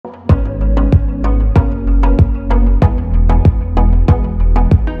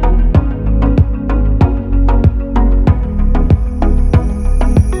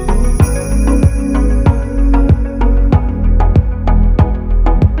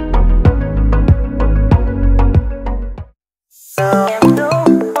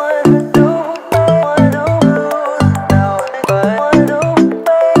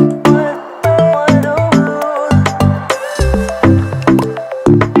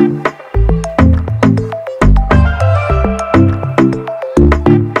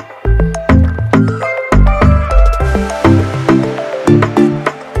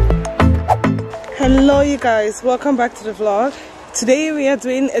guys, welcome back to the vlog. Today we are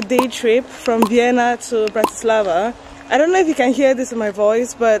doing a day trip from Vienna to Bratislava. I don't know if you can hear this in my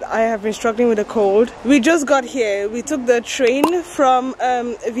voice, but I have been struggling with a cold. We just got here. We took the train from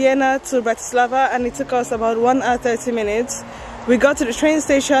Vienna to Bratislava and it took us about 1 hour 30 minutes. We got to the train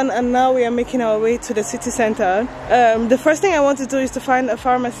station and now we are making our way to the city center. The first thing I want to do is to find a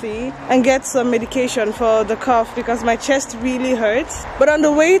pharmacy and get some medication for the cough because my chest really hurts. But on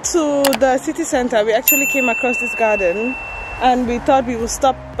the way to the city center, we actually came across this garden and we thought we would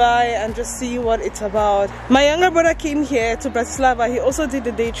stop by and just see what it's about. My younger brother came here to Bratislava. He also did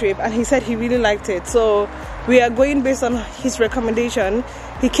the day trip and he said he really liked it. So we are going based on his recommendation.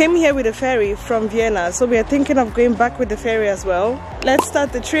 He came here with a ferry from Vienna, so we are thinking of going back with the ferry as well. Let's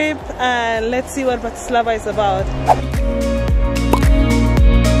start the trip and let's see what Bratislava is about.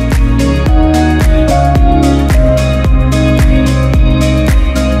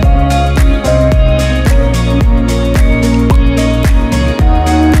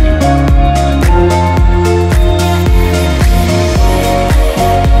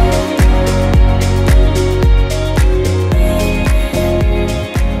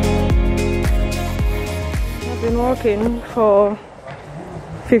 Walking for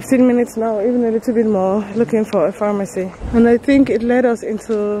 15 minutes now, even a little bit more, looking for a pharmacy. And I think it led us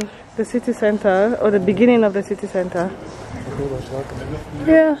into the city center, or the beginning of the city center.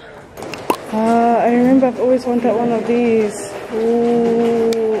 Yeah. I remember I've always wanted one of these.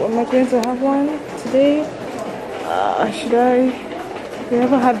 Ooh, am I going to have one today? Should I? We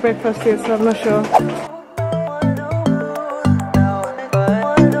haven't had breakfast yet, so I'm not sure.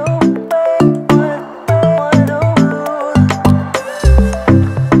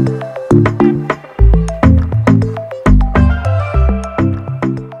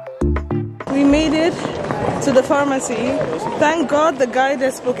 To the pharmacy. Thank God the guy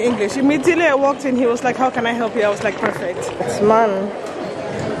there spoke English. Immediately I walked in, he was like, how can I help you? I was like, perfect. It's man.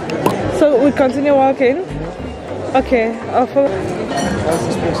 So we continue walking? Okay, I'll follow. How's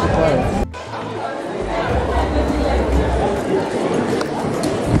this place supply?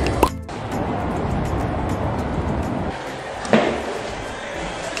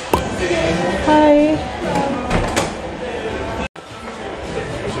 Hi.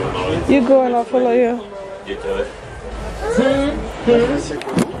 You go and I'll follow you.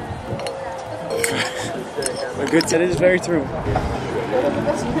 Good, that is very true.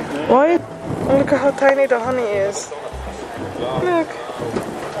 Why? Look at how tiny the honey is. Look.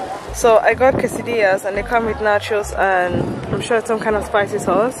 So I got quesadillas and they come with nachos and I'm sure it's some kind of spicy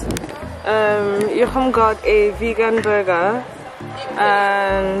sauce. Joachim got a vegan burger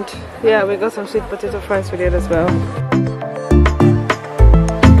and yeah, we got some sweet potato fries with it as well.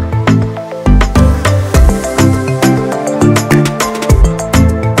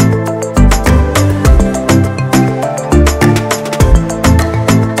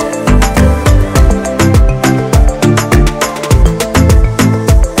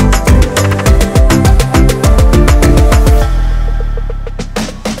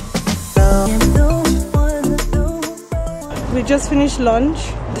 We just finished lunch.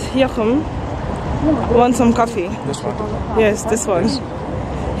 Joachim wants some coffee. This one? Yes, this one.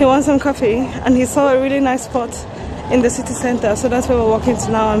 He wants some coffee and he saw a really nice spot in the city center, so that's where we're walking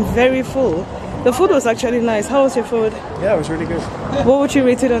to now. I'm very full. The food was actually nice. How was your food? Yeah, it was really good. What would you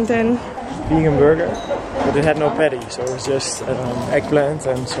rate it on 10? Vegan burger, but it had no patty, so it was just eggplant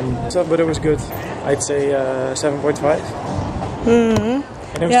and some stuff, but it was good. I'd say 7.5.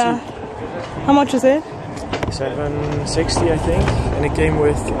 Mm-hmm. Yeah. Cheap. How much is it? 7.60 I think, and it came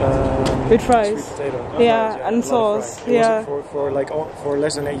with fries. Sweet potato. Yeah, and sauce. Yeah. For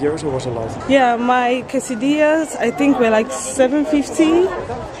less than €8 it was a lot. Yeah, my quesadillas I think were like 7.50,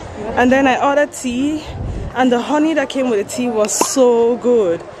 and then I ordered tea, and the honey that came with the tea was so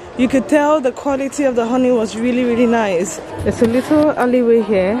good. You could tell the quality of the honey was really, really nice. There's a little alleyway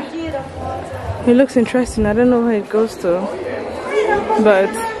here. It looks interesting. I don't know where it goes to, but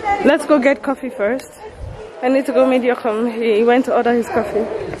let's go get coffee first. I need to go meet Joachim. He went to order his coffee.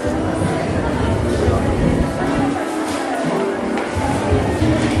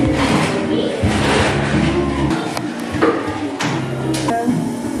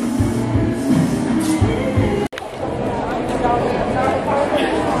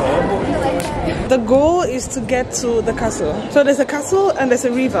 The goal is to get to the castle. So there's a castle and there's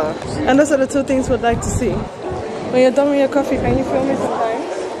a river. And those are the two things we'd like to see. When you're done with your coffee, can you film me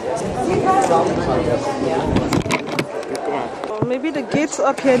sometimes? Maybe the gates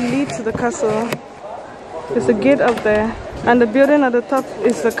up here lead to the castle. There's a gate up there, and the building at the top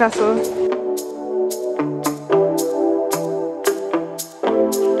is the castle.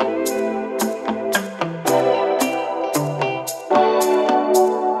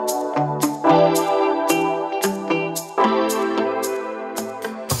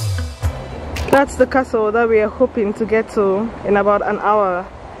 That's the castle that we are hoping to get to in about an hour.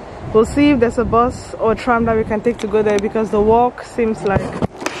 We'll see if there's a bus or tram that we can take to go there, because the walk seems like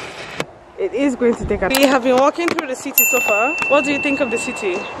it is going to take us. We have been walking through the city so far. What do you think of the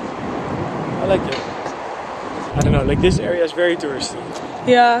city? I like it. I don't know, like this area is very touristy.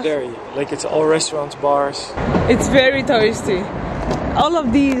 Yeah. Very. Like it's all restaurants, bars. It's very touristy. All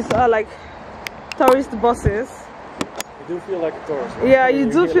of these are like tourist buses. You do feel like a tourist. Yeah, you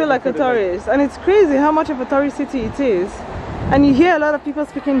do feel like a tourist. And it's crazy how much of a tourist city it is. And you hear a lot of people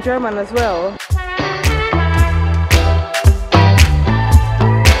speaking German as well.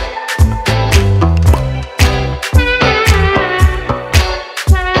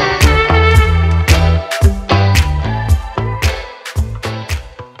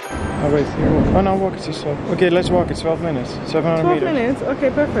 Oh wait, here. Oh no, walk it yourself. Okay, let's walk. It's 12 minutes. 700 12 meters. minutes? Okay,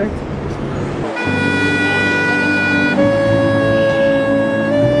 perfect.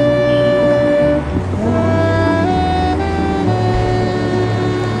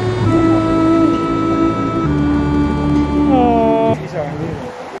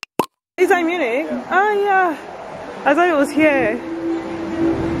 Is I Munich? Yeah. Ah, yeah. I thought it was here.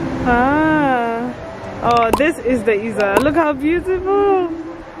 Ah. Oh, this is the Isar. Look how beautiful.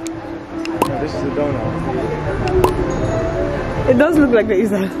 Yeah, this is the donut. It does look like the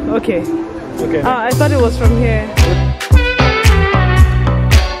Isar. Okay. Okay. Ah, I thought it was from here.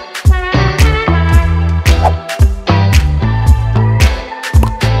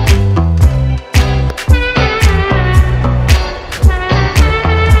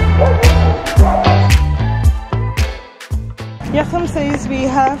 Joachim says we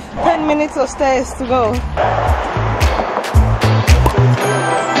have 10 minutes of stairs to go.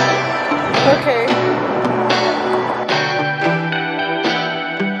 Okay.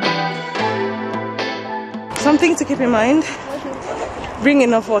 Something to keep in mind, bring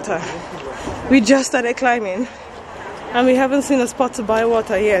enough water. We just started climbing and we haven't seen a spot to buy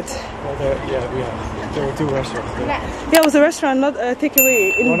water yet. Well, there were two restaurants there. Yeah, it was a restaurant, not a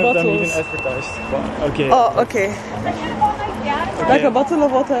takeaway in One bottles. of them even advertised. But, okay. Oh, okay. Like a bottle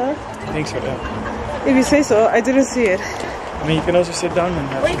of water? I think so, yeah. If you say so, I didn't see it. I mean, you can also sit down and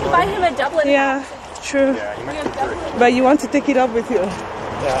have Well, you can buy him a Dublin. Yeah, true. But you want to take it up with you?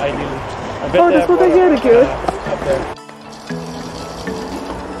 Yeah, ideally. I bet Oh, that's what I hear, good. Up there.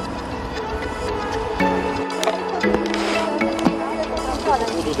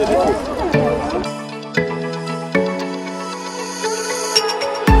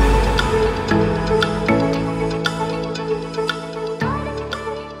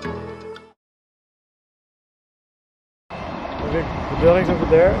 The buildings over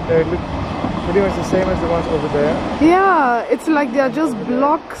there, they look pretty much the same as the ones over there. Yeah, it's like they're just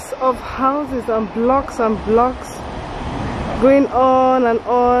blocks of houses and blocks going on and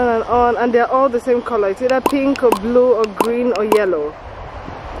on and on, and they're all the same color. It's either pink or blue or green or yellow.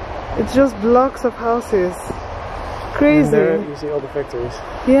 It's just blocks of houses. Crazy. And there you see all the factories.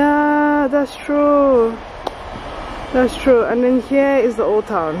 Yeah, that's true. That's true. And then here is the old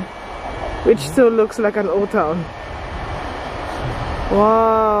town, which still looks like an old town.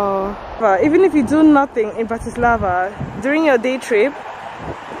 Wow. Even if you do nothing in Bratislava during your day trip,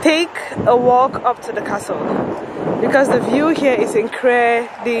 take a walk up to the castle, because the view here is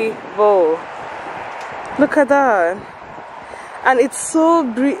incredible. Look at that. And it's so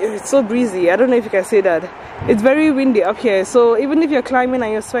breezy. I don't know if you can say that. It's very windy up here, so even if you're climbing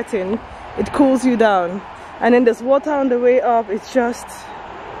and you're sweating, it cools you down. And then there's water on the way up. It's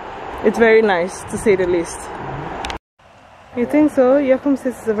very nice, to say the least. You think so? Joachim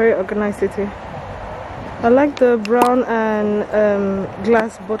says it's a very organized city. I like the brown and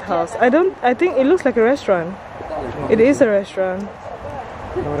glass boathouse. I think it looks like a restaurant. It is a restaurant.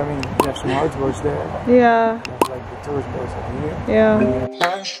 You know what I mean? You have some houseboats there. Yeah. You have like the tourist boats over here. Yeah.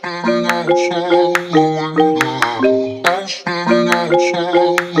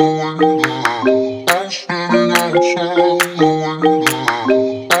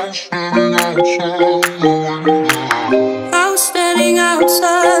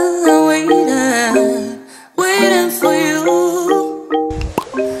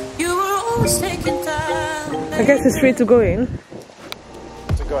 I guess it's free to go in.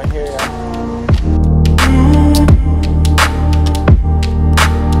 To go in here, yeah.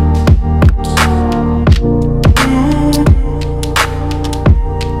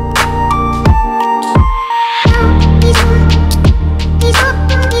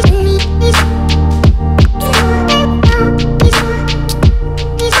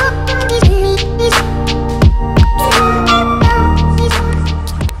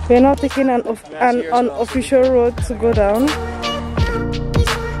 We're now taking an unofficial road to go down.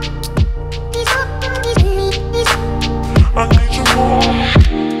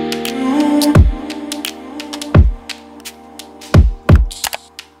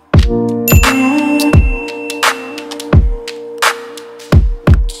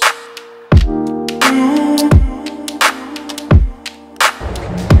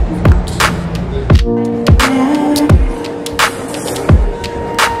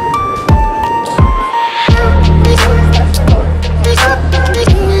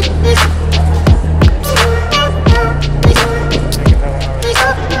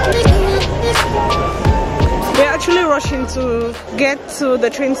 To get to the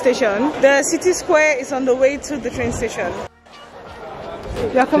train station. The city square is on the way to the train station.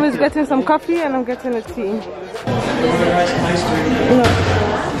 Jakob is getting some coffee and I'm getting a tea. No.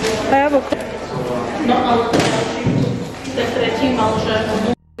 I have a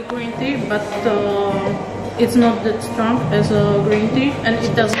green tea, but it's not that strong as a green tea, and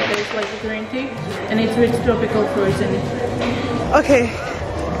it doesn't taste like a green tea, and it's with tropical fruits in it. Okay.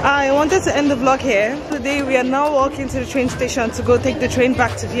 I wanted to end the vlog here. Today we are now walking to the train station to go take the train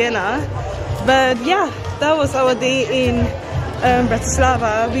back to Vienna. But yeah, that was our day in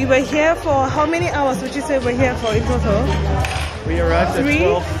Bratislava. We were here for how many hours would you say we're here for in total? We arrived at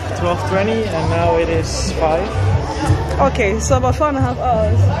 12:20 and now it is 5. Okay, so about 4.5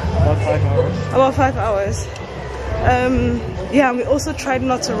 hours. About 5 hours. About 5 hours. Yeah, we also tried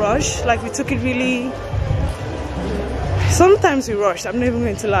not to rush. Like we took it really... Sometimes we rushed, I'm not even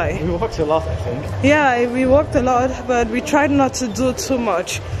going to lie. We walked a lot, I think. Yeah, we walked a lot, but we tried not to do too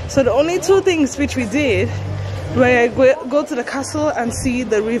much. So the only two things which we did were go to the castle and see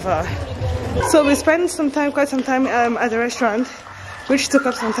the river. So we spent quite some time at the restaurant, which took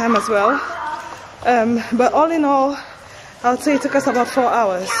up some time as well. But all in all, I would say it took us about 4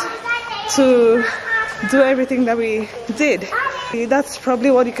 hours to do everything that we did. That's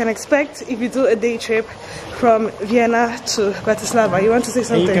probably what you can expect if you do a day trip from Vienna to Bratislava. You want to say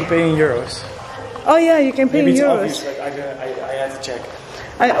something? And you can pay in euros. Oh yeah, you can pay in euros. Obvious, like I had to check.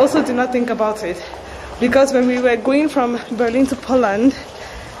 I also did not think about it, because when we were going from Berlin to Poland,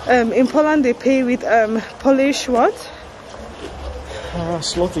 in Poland they pay with Polish what?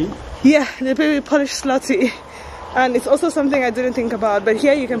 Zloty. Yeah, they pay with Polish zloty. And it's also something I didn't think about, but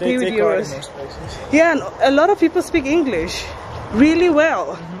here you can pay with euros. Yeah, and a lot of people speak English really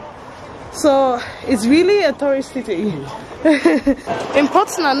well. So it's really a tourist city. In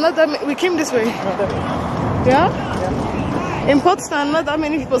Potsdam, we came this way. Yeah? In Potsdam, not that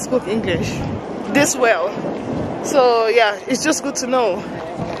many people spoke English this well. So yeah, it's just good to know.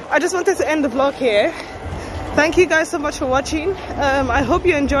 I just wanted to end the vlog here. Thank you guys so much for watching. I hope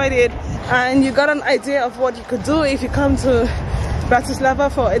you enjoyed it and you got an idea of what you could do if you come to Bratislava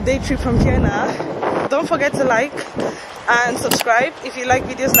for a day trip from Vienna. Don't forget to like and subscribe if you like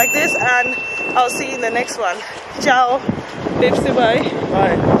videos like this, and I'll see you in the next one. Ciao. Babes, say bye.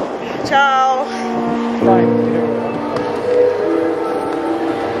 Bye. Ciao. Bye.